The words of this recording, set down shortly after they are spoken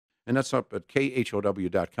and that's up at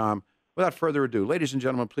khow.com. Without further ado, ladies and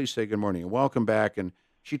gentlemen, please say good morning and welcome back. And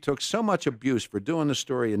she took so much abuse for doing the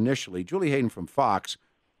story initially. Julie Hayden from Fox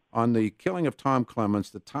on the killing of Tom Clements,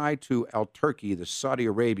 the tie to al-Turki, the Saudi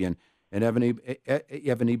Arabian, and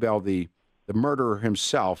Evan Ebel, the murderer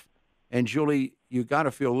himself. And Julie, you got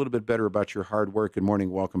to feel a little bit better about your hard work. Good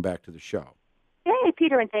morning. Welcome back to the show. Hey,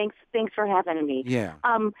 Peter, and thanks for having me. Yeah.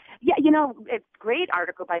 It's a great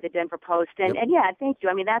article by the Denver Post, and yeah, thank you.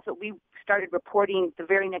 I mean, that's what we started reporting the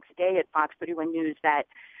very next day at Fox 31 News, that,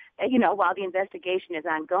 while the investigation is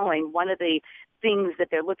ongoing, one of the things that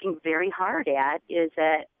they're looking very hard at is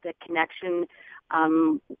the connection,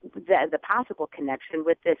 the possible connection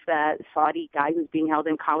with this Saudi guy who's being held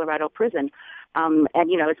in Colorado prison.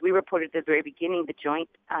 As we reported at the very beginning, the Joint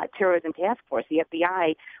Terrorism Task Force, the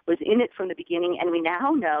FBI, was in it from the beginning, and we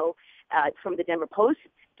now know from the Denver Post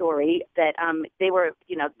story that they were,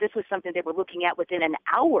 this was something they were looking at within an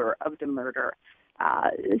hour of the murder.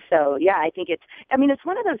 I think it's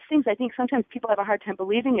one of those things. I think sometimes people have a hard time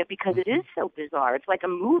believing it because it is so bizarre. It's like a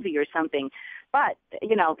movie or something. But,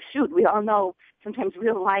 we all know sometimes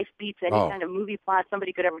real life beats any kind of movie plot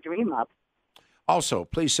somebody could ever dream of. Also,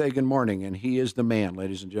 please say good morning, and he is the man,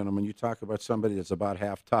 ladies and gentlemen. You talk about somebody that's about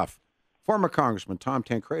half tough. Former Congressman Tom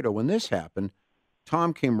Tancredo, when this happened,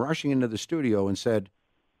 Tom came rushing into the studio and said,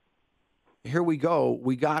 here we go,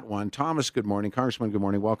 we got one. Thomas, good morning. Congressman, good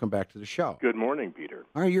morning. Welcome back to the show. Good morning, Peter.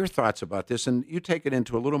 What are your thoughts about this? And you take it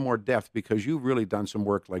into a little more depth because you've really done some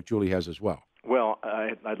work like Julie has as well. Well,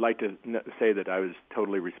 I'd like to say that I was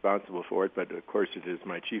totally responsible for it, but of course it is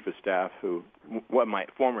my chief of staff, my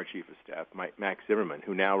former chief of staff, Max Zimmerman,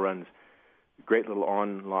 who now runs a great little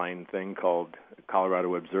online thing called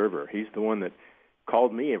Colorado Observer. He's the one that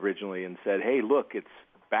called me originally and said, hey, look, it's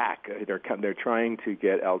back. They're trying to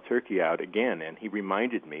get al-Turki out again. And he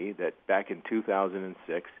reminded me that back in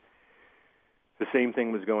 2006, the same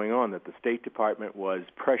thing was going on, that the State Department was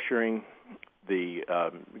pressuring the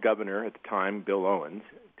governor at the time, Bill Owens,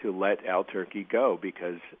 to let al-Turki go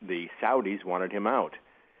because the Saudis wanted him out.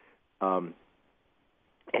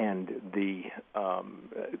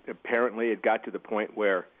 Apparently it got to the point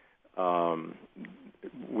where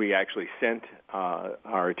we actually sent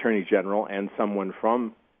our Attorney General and someone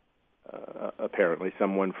from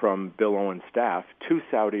Bill Owens' staff to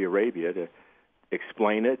Saudi Arabia to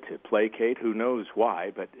explain it, to placate, who knows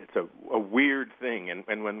why, but it's a weird thing.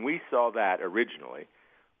 And when we saw that originally,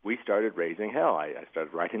 we started raising hell. I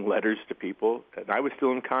started writing letters to people, and I was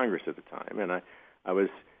still in Congress at the time, and I was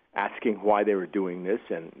asking why they were doing this,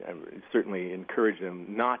 and certainly encouraged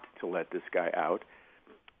them not to let this guy out.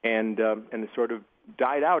 And it sort of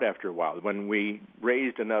died out after a while. When we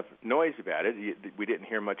raised enough noise about it, we didn't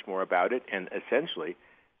hear much more about it and essentially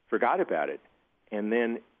forgot about it. And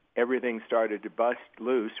then everything started to bust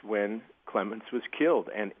loose when Clements was killed.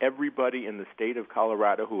 And everybody in the state of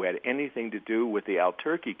Colorado who had anything to do with the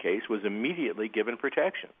al-Turki case was immediately given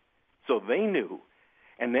protection. So they knew.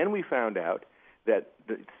 And then we found out that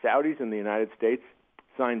the Saudis and the United States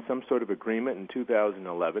signed some sort of agreement in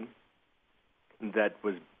 2011 that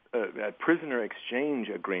was a prisoner exchange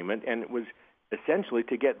agreement, and it was essentially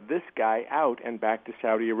to get this guy out and back to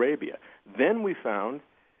Saudi Arabia. Then we found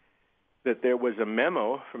that there was a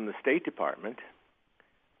memo from the State Department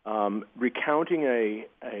recounting a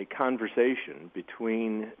conversation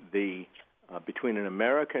between an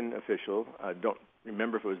American official, I don't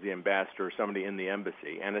remember if it was the ambassador or somebody in the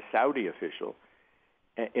embassy, and a Saudi official,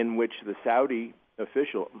 in which the Saudi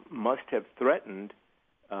official must have threatened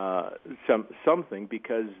something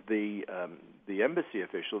because the embassy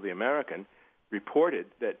official, the American, reported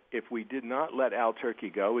that if we did not let al-Turki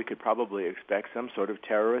go, we could probably expect some sort of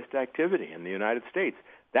terrorist activity in the United States.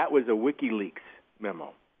 That was a WikiLeaks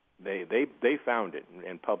memo. They found it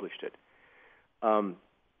and published it.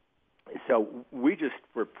 So we just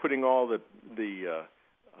were putting all the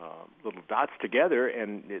little dots together,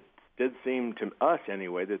 and it did seem to us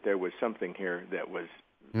anyway that there was something here that was,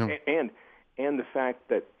 and the fact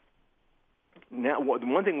that now the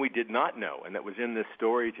one thing we did not know, and that was in this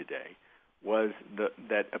story today, was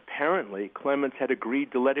that apparently Clements had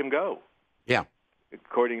agreed to let him go. Yeah.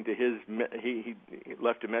 According to he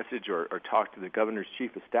left a message or talked to the governor's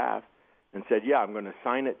chief of staff and said, yeah, I'm going to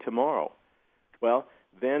sign it tomorrow. Well,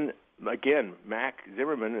 then again, Mac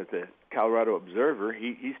Zimmerman at the Colorado Observer,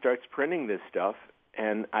 he starts printing this stuff,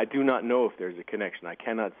 and I do not know if there's a connection. I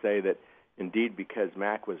cannot say that indeed because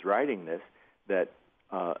Mac was writing this that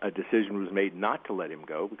a decision was made not to let him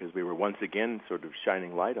go, because we were once again sort of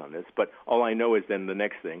shining light on this. But all I know is then the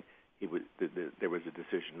next thing, there was a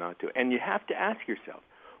decision not to. And you have to ask yourself,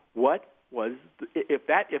 what was if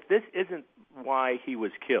this isn't why he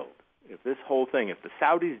was killed, if this whole thing, if the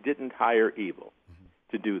Saudis didn't hire Evil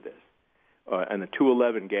to do this, and the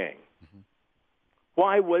 211 gang,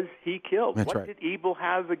 why was he killed? That's what right. did Evil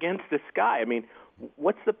have against this guy? I mean,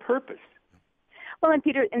 what's the purpose? Well, and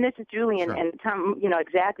Peter, and this is Julie Sure. and Tom,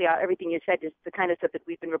 exactly everything you said is the kind of stuff that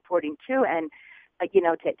we've been reporting too. And,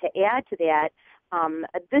 to add to that,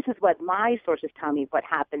 this is what my sources tell me what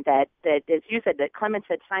happened, that as you said, that Clements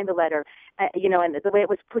had signed the letter, and the way it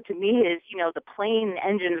was put to me is, the plane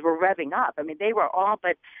engines were revving up. I mean, they were all,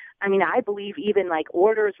 but I mean, I believe even like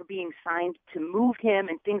orders were being signed to move him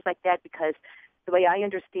and things like that, because the way I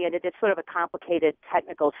understand it, it's sort of a complicated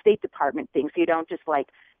technical State Department thing. So you don't just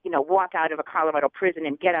walk out of a Colorado prison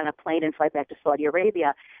and get on a plane and fly back to Saudi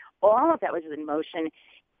Arabia. All of that was in motion.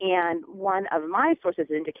 And one of my sources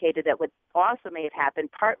indicated that what also may have happened,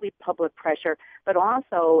 partly public pressure, but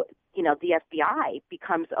also, the FBI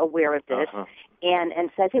becomes aware of this and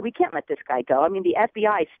says, hey, we can't let this guy go. I mean, the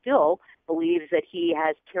FBI still believes that he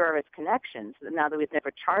has terrorist connections, now that we've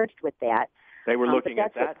never charged with that. They were looking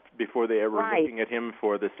at that before they were looking at him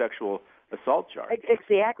for the sexual assault charge.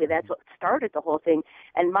 Exactly. That's what started the whole thing.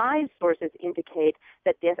 And my sources indicate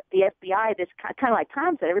that the FBI, this kind of like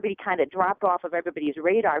Tom said, everybody kind of dropped off of everybody's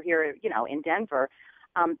radar here, in Denver.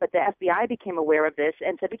 But the FBI became aware of this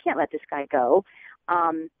and said, we can't let this guy go.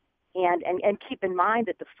 And keep in mind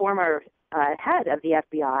that the former head of the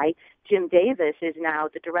FBI, Jim Davis, is now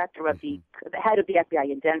the director of the head of the FBI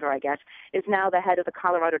in Denver, I guess, is now the head of the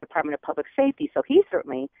Colorado Department of Public Safety. So he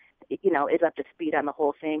certainly, is up to speed on the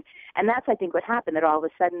whole thing. And that's, I think, what happened, that all of a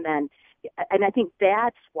sudden then, and I think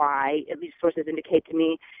that's why, at least sources indicate to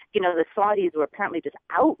me, the Saudis were apparently just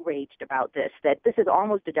outraged about this, that this is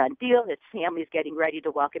almost a done deal. His family's getting ready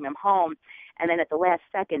to welcome him home. And then at the last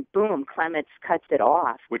second, boom, Clements cuts it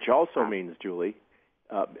off. Which also means, Julie,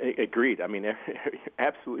 agreed. I mean,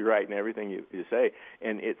 absolutely right in everything you say.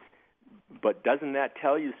 But doesn't that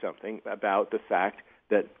tell you something about the fact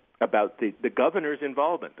that about the governor's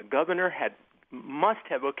involvement? The governor must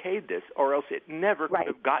have okayed this, or else it never could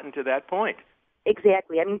have gotten to that point.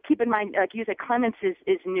 Exactly. I mean, keep in mind, like you said, Clements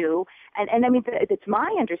is new. And I mean, it's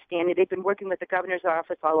my understanding they've been working with the governor's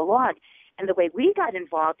office all along. And the way we got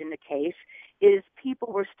involved in the case is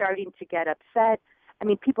people were starting to get upset. I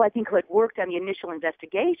mean, people I think who had worked on the initial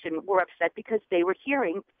investigation were upset because they were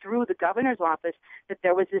hearing through the governor's office that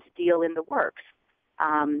there was this deal in the works.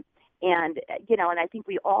 And I think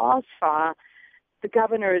we all saw the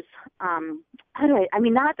governor's,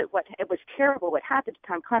 not that it was terrible what happened to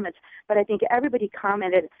Tom Clements, but I think everybody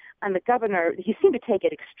commented on the governor. He seemed to take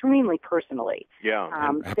it extremely personally. Yeah,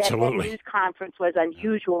 absolutely. That news conference was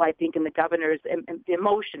unusual, I think, in the governor's the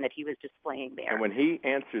emotion that he was displaying there. And when he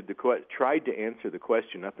answered tried to answer the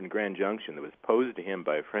question up in Grand Junction that was posed to him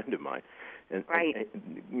by a friend of mine, and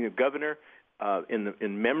Governor,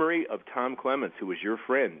 in memory of Tom Clements, who was your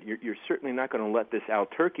friend, you're certainly not going to let this Al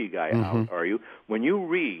Turkey guy out, are you? When you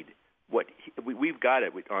read what we've got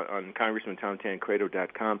it on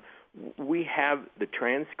CongressmanTomTancredo.com, we have the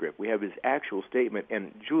transcript, we have his actual statement,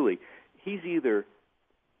 and Julie, he's either,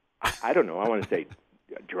 I don't know, I want to say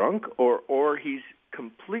drunk, or he's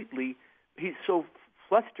so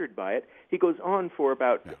flustered by it, he goes on for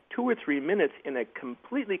about 2 or 3 minutes in a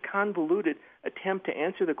completely convoluted attempt to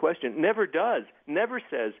answer the question. Never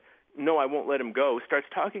says, no, I won't let him go, starts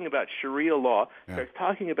talking about Sharia law, starts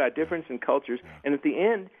talking about difference in cultures, and at the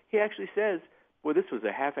end, he actually says, well, this was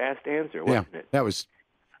a half-assed answer, wasn't it? That was.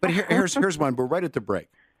 But here's one. We're right at the break.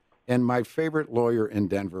 And my favorite lawyer in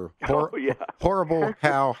Denver, horrible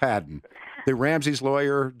Hal Haddon. The Ramsey's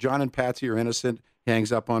lawyer, John and Patsy are innocent. He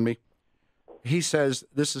hangs up on me. He says,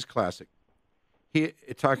 this is classic. He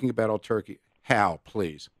talking about Al Turkey. Hal,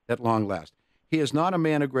 please, at long last. He is not a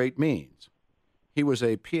man of great means. He was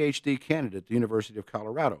a Ph.D. candidate at the University of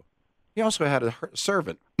Colorado. He also had a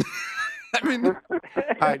servant. I mean, all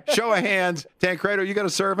right, show of hands. Tancredo, you got a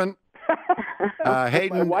servant?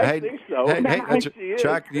 Hayden, my wife thinks so.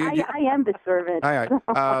 Chuck, I am the servant. All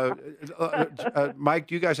right. Mike,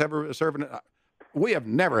 do you guys have a servant? We have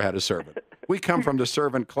never had a servant. We come from the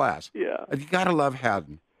servant class. Yeah. You got to love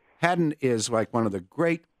Haddon. Haddon is like one of the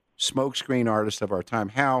great smokescreen artists of our time.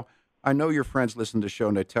 Hal, I know your friends listen to the show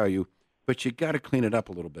and they tell you, but you got to clean it up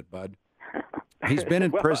a little bit, bud. He's been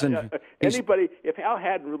in prison. If Hal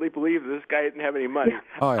hadn't really believed this guy didn't have any money,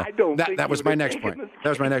 I don't think that was my next point. That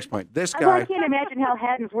was my next point. This guy. I can't imagine Hal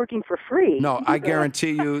Haddon's working for free. No, I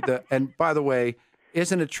guarantee you that. And by the way,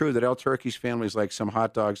 isn't it true that El Turkey's family is like some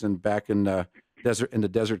hot dogs and back in the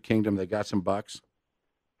desert kingdom? They got some bucks.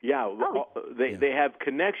 Yeah, Oh. they have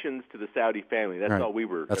connections to the Saudi family. That's Right. all we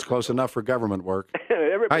were. That's close enough for government work.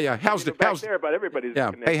 Everybody, How's back there about everybody's yeah?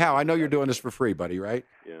 connected Hey, Hal, to I know the you're Saudi doing this for free, buddy, right?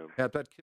 family. Yeah. Yeah, that